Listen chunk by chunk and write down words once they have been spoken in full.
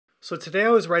So today I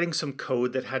was writing some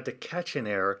code that had to catch an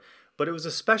error, but it was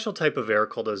a special type of error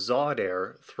called a Zod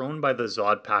error thrown by the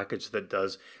Zod package that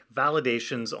does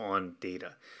validations on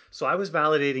data. So I was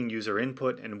validating user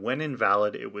input, and when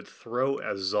invalid it would throw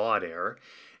a Zod error,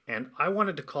 and I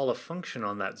wanted to call a function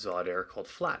on that Zod error called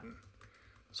flatten.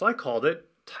 So I called it.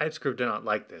 TypeScript did not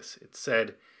like this. It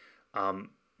said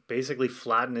basically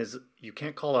flatten is, you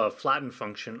can't call a flatten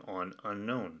function on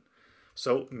unknown.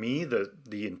 So me,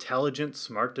 the intelligent,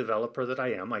 smart developer that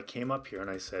I am, I came up here and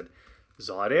I said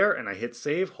Zod error, and I hit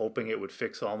save, hoping it would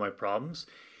fix all my problems.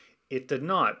 It did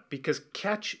not, because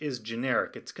catch is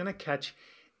generic. It's going to catch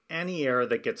any error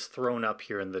that gets thrown up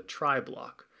here in the try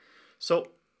block.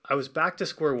 So I was back to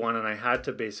square one, and I had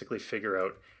to basically figure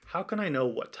out, how can I know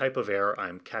what type of error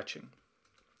I'm catching?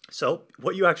 So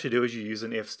what you actually do is you use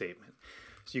an if statement.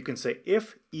 So you can say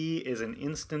if E is an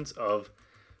instance of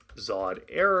Zod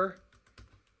error.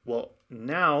 Well,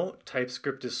 now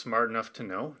TypeScript is smart enough to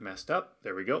know, messed up,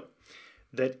 there we go,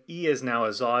 that E is now a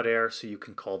Zod error, so you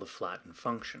can call the flatten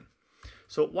function.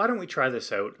 So why don't we try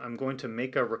this out? I'm going to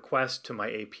make a request to my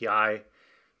API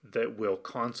that will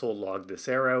console log this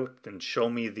error out and show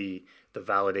me the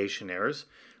validation errors.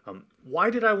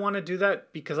 Why did I want to do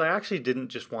that? Because I actually didn't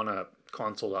just want to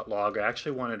console.log. I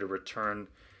actually wanted to return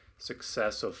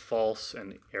success of false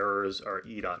and errors are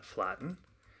e.flatten,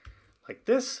 like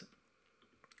this,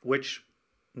 which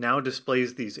now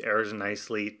displays these errors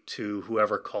nicely to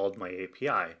whoever called my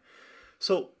API.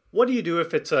 So what do you do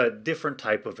if it's a different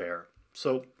type of error?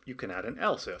 So you can add an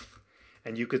else if,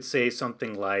 and you could say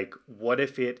something like, what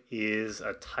if it is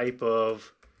a type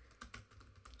of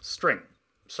string?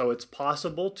 So it's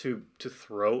possible to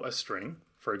throw a string,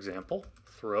 for example,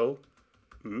 throw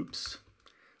oops,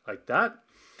 like that.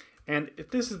 And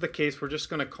if this is the case, we're just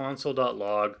going to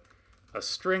console.log a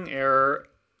string error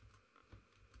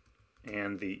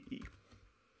and the E.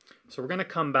 So we're going to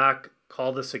come back,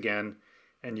 call this again,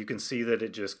 and you can see that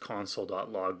it just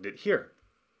console.logged it here.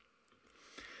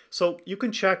 So you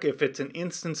can check if it's an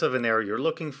instance of an error you're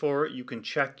looking for. You can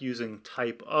check using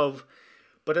type of,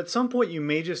 but at some point you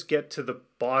may just get to the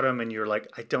bottom and you're like,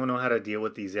 I don't know how to deal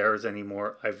with these errors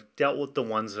anymore. I've dealt with the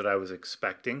ones that I was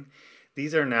expecting.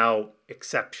 These are now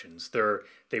exceptions.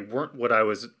 They weren't what I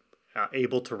was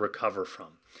able to recover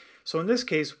from. So in this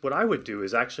case, what I would do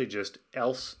is actually just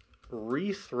else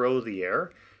rethrow the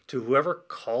error to whoever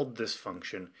called this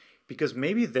function, because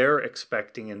maybe they're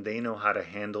expecting and they know how to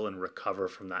handle and recover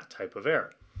from that type of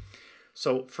error.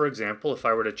 So for example, if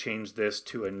I were to change this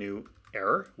to a new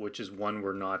error, which is one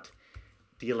we're not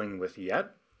dealing with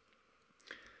yet,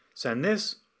 send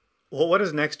this. Well, what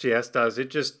does Next.js does? It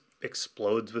just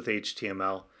explodes with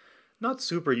HTML. Not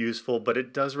super useful, but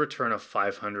it does return a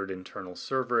 500 internal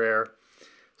server error.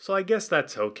 So I guess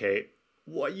that's okay.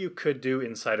 What you could do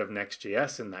inside of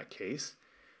Next.js in that case,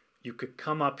 you could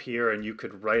come up here and you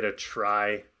could write a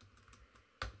try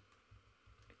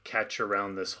catch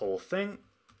around this whole thing.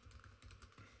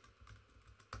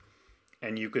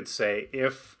 And you could say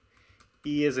if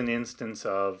E is an instance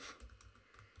of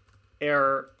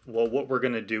error, well, what we're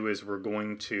going to do is we're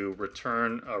going to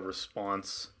return a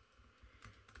response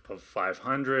of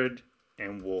 500,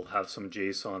 and we'll have some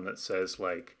JSON that says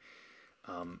like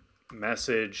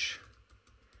message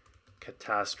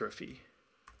catastrophe,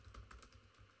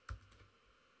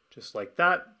 just like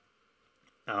that.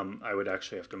 I would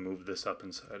actually have to move this up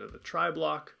inside of the try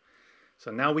block.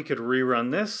 So now we could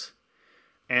rerun this,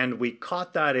 and we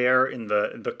caught that error in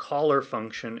the caller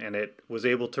function, and it was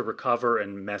able to recover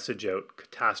and message out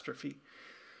catastrophe.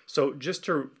 So just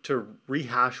to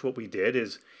rehash what we did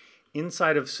is,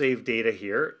 inside of save data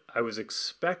here, I was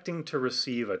expecting to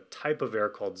receive a type of error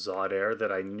called Zod error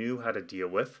that I knew how to deal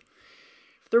with.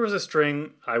 If there was a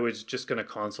string, I was just going to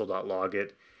console.log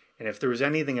it. And if there was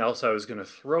anything else, I was going to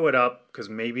throw it up because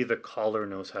maybe the caller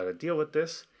knows how to deal with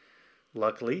this.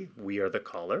 Luckily, we are the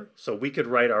caller. So we could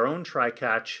write our own try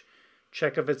catch,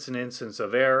 check if it's an instance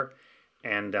of error,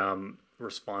 and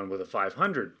respond with a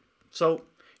 500. So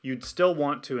you'd still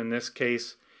want to, in this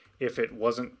case, if it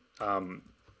wasn't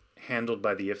handled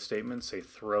by the if statement, say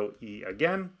throw E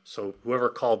again. So whoever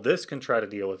called this can try to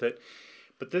deal with it.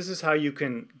 But this is how you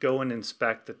can go and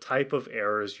inspect the type of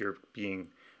errors that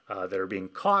are being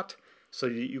caught, so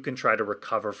you can try to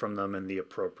recover from them in the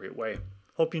appropriate way.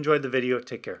 Hope you enjoyed the video.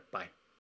 Take care. Bye.